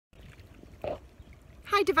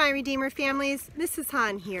Hi Divine Redeemer families, Mrs.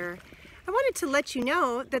 Hahn here. I wanted to let you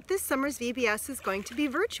know that this summer's VBS is going to be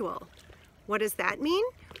virtual. What does that mean?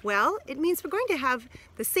 Well, it means we're going to have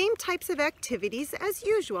the same types of activities as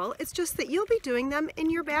usual, it's just that you'll be doing them in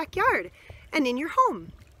your backyard and in your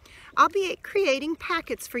home. I'll be creating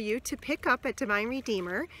packets for you to pick up at Divine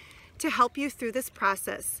Redeemer to help you through this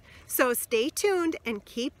process. So stay tuned and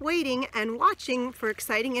keep waiting and watching for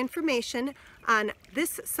exciting information on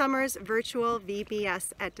this summer's virtual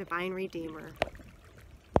VBS at Divine Redeemer.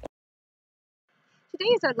 Today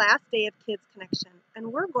is our last day of Kids Connection,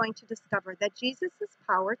 and we're going to discover that Jesus'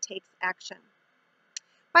 power takes action.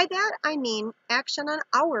 By that, I mean action on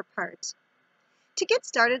our part. To get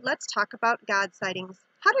started, let's talk about God sightings.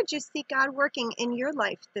 How did you see God working in your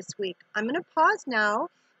life this week? I'm going to pause now,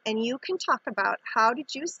 and you can talk about how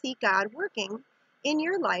did you see God working in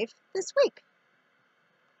your life this week.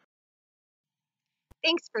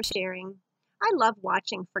 Thanks for sharing. I love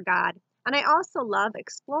watching for God, and I also love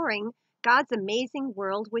exploring God's amazing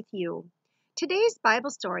world with you. Today's Bible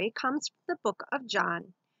story comes from the book of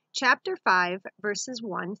John, chapter 5, verses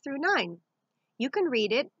 1 through 9. You can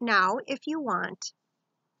read it now if you want.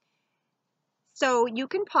 So you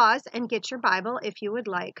can pause and get your Bible if you would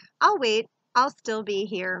like. I'll wait. I'll still be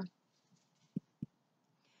here.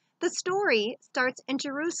 The story starts in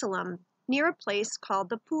Jerusalem, near a place called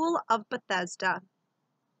the Pool of Bethesda.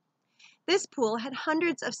 This pool had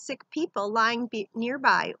hundreds of sick people lying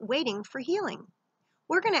nearby, waiting for healing.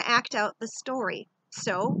 We're going to act out the story,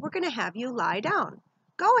 so we're going to have you lie down.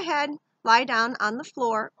 Go ahead, lie down on the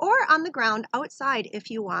floor or on the ground outside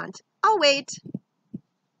if you want. I'll wait.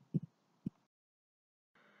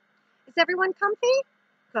 Is everyone comfy?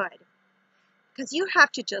 Good. Because you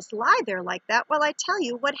have to just lie there like that while I tell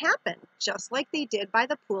you what happened, just like they did by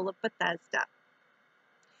the Pool of Bethesda.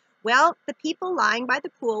 Well, the people lying by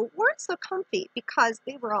the pool weren't so comfy because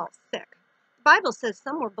they were all sick. The Bible says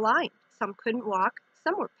some were blind, some couldn't walk,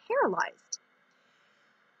 some were paralyzed.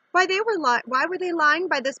 Why were they lying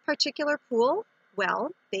by this particular pool?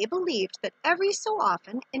 Well, they believed that every so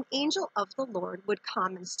often an angel of the Lord would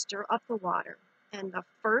come and stir up the water, and the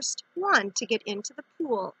first one to get into the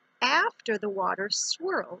pool after the water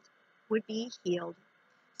swirled would be healed.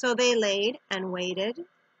 So they laid and waited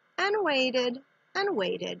and waited and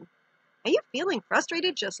waited. Are you feeling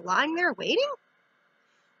frustrated just lying there waiting?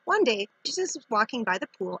 One day, Jesus was walking by the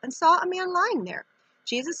pool and saw a man lying there.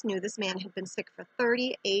 Jesus knew this man had been sick for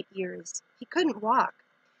 38 years. He couldn't walk.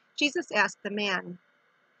 Jesus asked the man,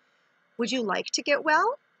 "Would you like to get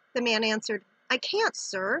well?" The man answered, "I can't,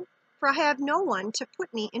 sir, for I have no one to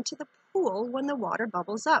put me into the pool when the water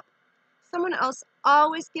bubbles up. Someone else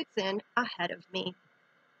always gets in ahead of me."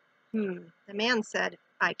 The man said,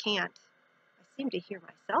 "I can't." I seem to hear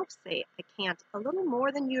myself say I can't a little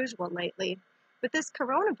more than usual lately. With this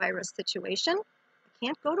coronavirus situation, I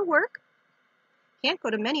can't go to work, can't go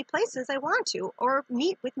to many places I want to, or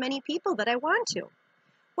meet with many people that I want to.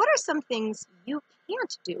 What are some things you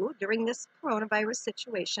can't do during this coronavirus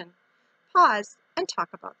situation? Pause and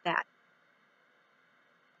talk about that.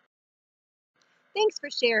 Thanks for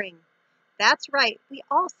sharing. That's right, we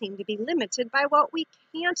all seem to be limited by what we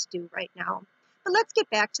can't do right now. But let's get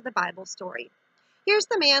back to the Bible story. Here's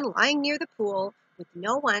the man lying near the pool with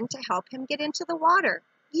no one to help him get into the water.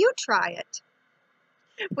 You try it.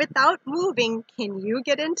 Without moving, can you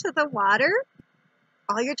get into the water?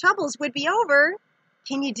 All your troubles would be over.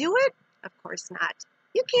 Can you do it? Of course not.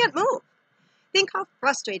 You can't move. Think how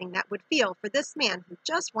frustrating that would feel for this man who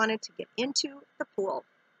just wanted to get into the pool.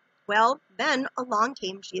 Well, then along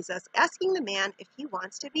came Jesus, asking the man if he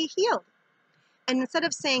wants to be healed. And instead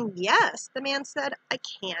of saying yes, the man said, "I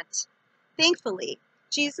can't." Thankfully,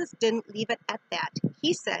 Jesus didn't leave it at that.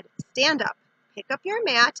 He said, "Stand up, pick up your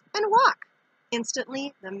mat, and walk."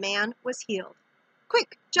 Instantly, the man was healed.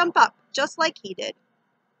 "Quick, jump up, just like he did."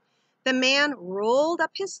 The man rolled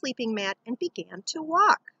up his sleeping mat and began to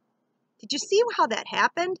walk. Did you see how that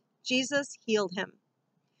happened? Jesus healed him.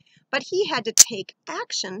 But he had to take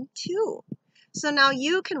action too. So now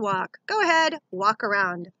you can walk. Go ahead, walk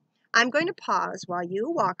around. I'm going to pause while you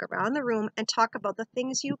walk around the room and talk about the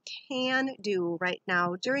things you can do right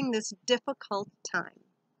now during this difficult time.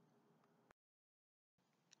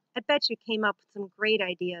 I bet you came up with some great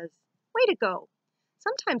ideas. Way to go.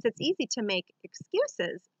 Sometimes it's easy to make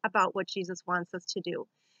excuses about what Jesus wants us to do.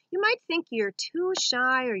 You might think you're too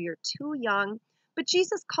shy or you're too young, but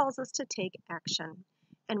Jesus calls us to take action.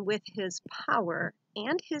 And with his power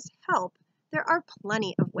and his help, there are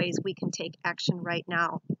plenty of ways we can take action right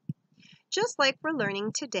now. Just like we're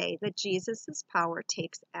learning today that Jesus' power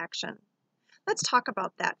takes action. Let's talk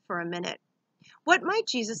about that for a minute. What might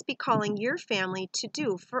Jesus be calling your family to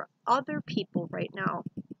do for other people right now?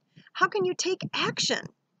 How can you take action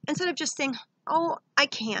instead of just saying, oh, I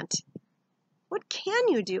can't? What can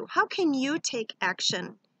you do? How can you take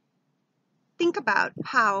action? Think about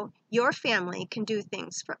how your family can do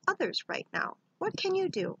things for others right now. What can you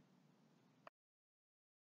do?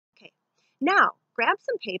 Okay, now grab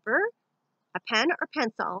some paper, a pen or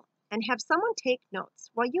pencil, and have someone take notes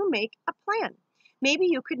while you make a plan. Maybe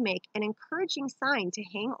you could make an encouraging sign to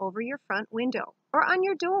hang over your front window or on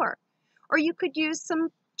your door. Or you could use some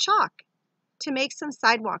chalk to make some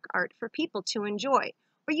sidewalk art for people to enjoy.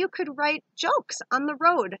 Or you could write jokes on the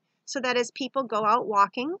road so that as people go out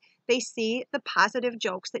walking, they see the positive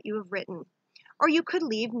jokes that you have written. Or you could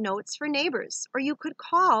leave notes for neighbors. Or you could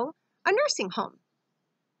call a nursing home.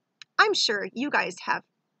 I'm sure you guys have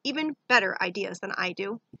even better ideas than I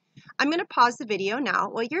do. I'm going to pause the video now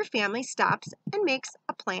while your family stops and makes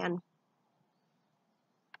a plan.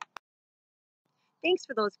 Thanks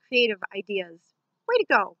for those creative ideas. Way to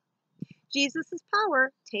go. Jesus'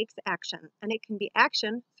 power takes action, and it can be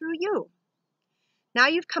action through you. Now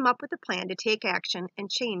you've come up with a plan to take action and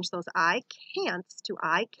change those I can'ts to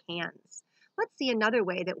I cans. Let's see another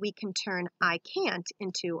way that we can turn I can't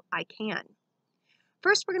into I can.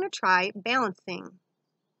 First, we're going to try balancing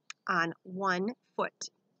on one foot.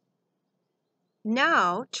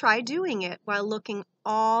 Now try doing it while looking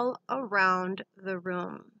all around the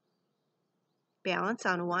room. Balance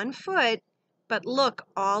on one foot, but look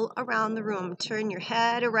all around the room. Turn your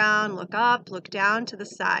head around, look up, look down to the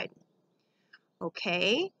side.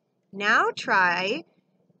 Okay, now try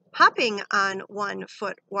hopping on one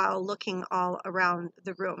foot while looking all around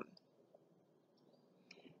the room.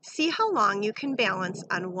 See how long you can balance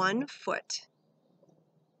on one foot.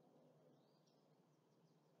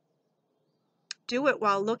 Do it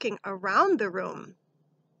while looking around the room.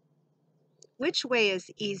 Which way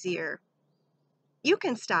is easier? You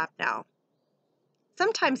can stop now.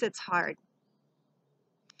 Sometimes it's hard.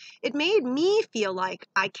 It made me feel like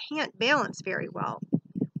I can't balance very well,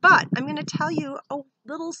 but I'm going to tell you a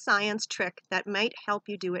little science trick that might help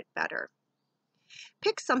you do it better.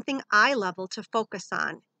 Pick something eye level to focus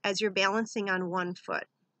on as you're balancing on one foot.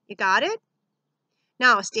 You got it?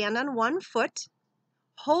 Now stand on one foot,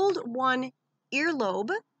 hold one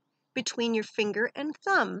earlobe between your finger and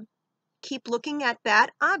thumb. Keep looking at that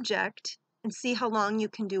object and see how long you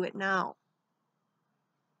can do it now.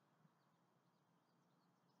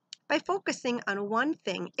 By focusing on one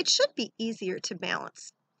thing, it should be easier to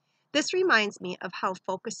balance. This reminds me of how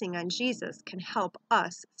focusing on Jesus can help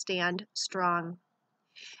us stand strong.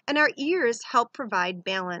 And our ears help provide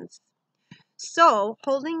balance. So,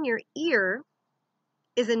 holding your ear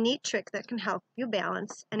is a neat trick that can help you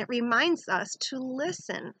balance, and it reminds us to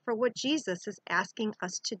listen for what Jesus is asking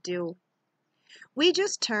us to do. We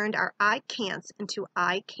just turned our I can'ts into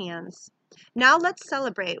I cans. Now let's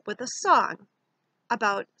celebrate with a song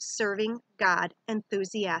about serving God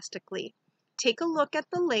enthusiastically. Take a look at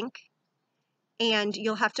the link, and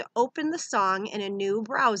you'll have to open the song in a new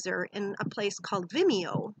browser in a place called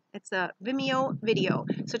Vimeo. It's a Vimeo video.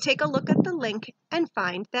 So take a look at the link and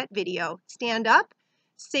find that video. Stand up,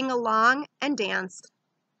 sing along, and dance.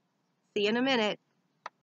 See you in a minute.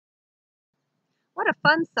 What a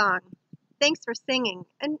fun song. Thanks for singing,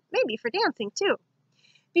 and maybe for dancing too.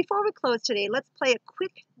 Before we close today, let's play a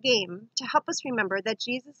quick game to help us remember that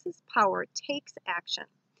Jesus' power takes action.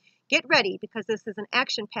 Get ready because this is an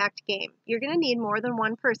action-packed game. You're going to need more than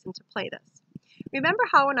one person to play this. Remember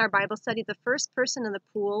how in our Bible study the first person in the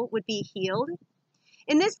pool would be healed?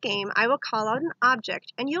 In this game, I will call out an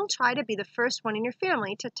object and you'll try to be the first one in your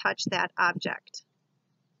family to touch that object.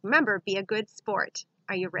 Remember, be a good sport.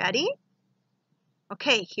 Are you ready?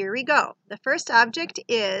 Okay, here we go. The first object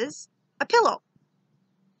is a pillow.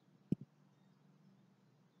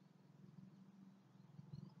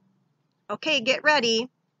 Okay, get ready.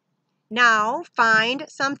 Now find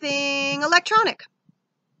something electronic.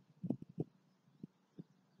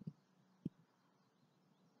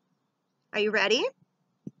 Are you ready?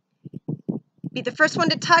 Be the first one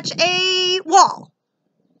to touch a wall.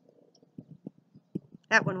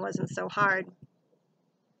 That one wasn't so hard.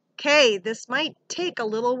 Okay, this might take a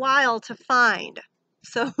little while to find,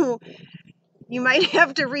 so you might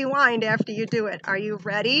have to rewind after you do it. Are you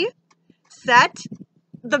ready? Set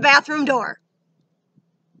the bathroom door.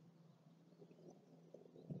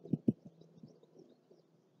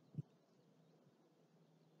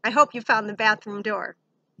 I hope you found the bathroom door.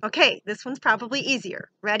 Okay, this one's probably easier.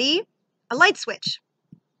 Ready? A light switch.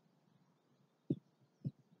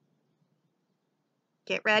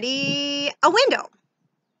 Get ready. A window.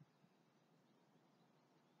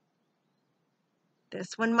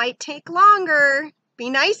 This one might take longer. Be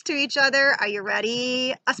nice to each other. Are you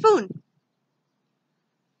ready? A spoon.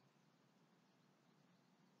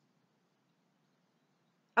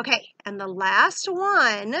 Okay, and the last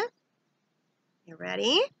one. You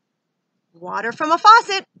ready? Water from a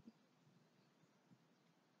faucet.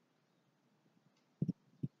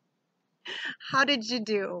 How did you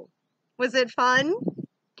do? Was it fun?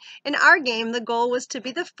 In our game, the goal was to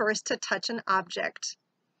be the first to touch an object.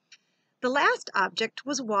 The last object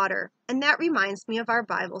was water, and that reminds me of our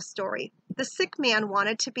Bible story. The sick man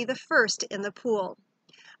wanted to be the first in the pool,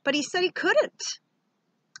 but he said he couldn't.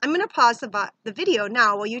 I'm going to pause the video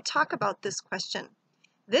now while you talk about this question.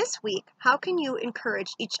 This week, how can you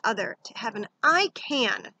encourage each other to have an I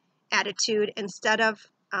can attitude instead of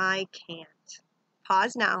I can't?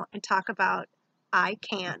 Pause now and talk about I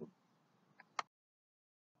can.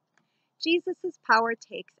 Jesus' power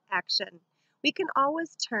takes action. We can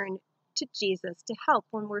always turn to Jesus to help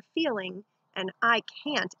when we're feeling an I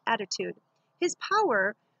can't attitude. His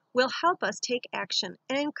power will help us take action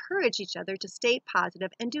and encourage each other to stay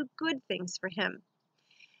positive and do good things for Him.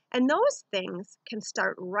 And those things can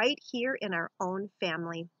start right here in our own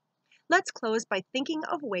family. Let's close by thinking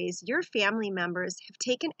of ways your family members have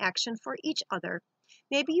taken action for each other.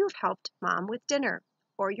 Maybe you've helped mom with dinner,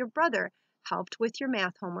 or your brother helped with your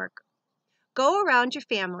math homework. Go around your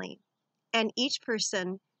family and each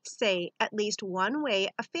person say at least one way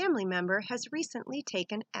a family member has recently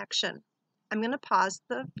taken action. I'm going to pause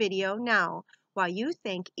the video now while you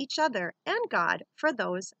thank each other and God for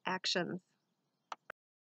those actions.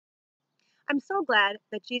 I'm so glad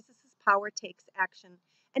that Jesus' power takes action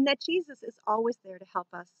and that Jesus is always there to help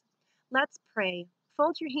us. Let's pray.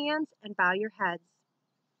 Fold your hands and bow your heads.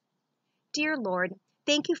 Dear Lord,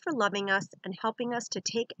 thank you for loving us and helping us to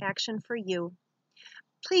take action for you.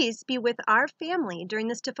 Please be with our family during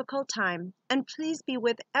this difficult time, and please be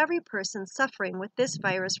with every person suffering with this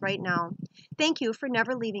virus right now. Thank you for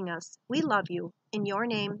never leaving us. We love you. In your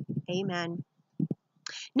name, amen.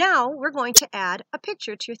 Now we're going to add a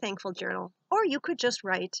picture to your thankful journal, or you could just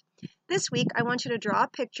write. This week, I want you to draw a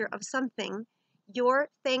picture of something you're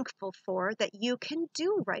thankful for that you can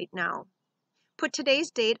do right now. Put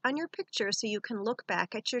today's date on your picture so you can look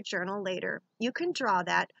back at your journal later. You can draw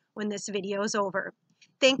that when this video is over.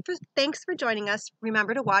 Thanks for joining us.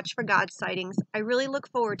 Remember to watch for God's sightings. I really look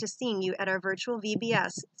forward to seeing you at our virtual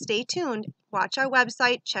VBS. Stay tuned. Watch our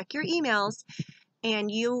website. Check your emails.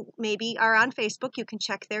 And you maybe are on Facebook. You can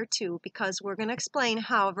check there too, because we're going to explain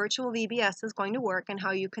how a virtual VBS is going to work and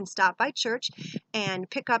how you can stop by church and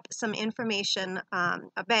pick up some information,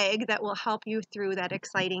 a bag that will help you through that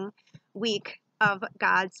exciting week of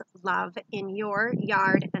God's love in your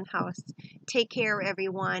yard and house. Take care,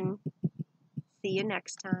 everyone. See you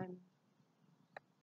next time.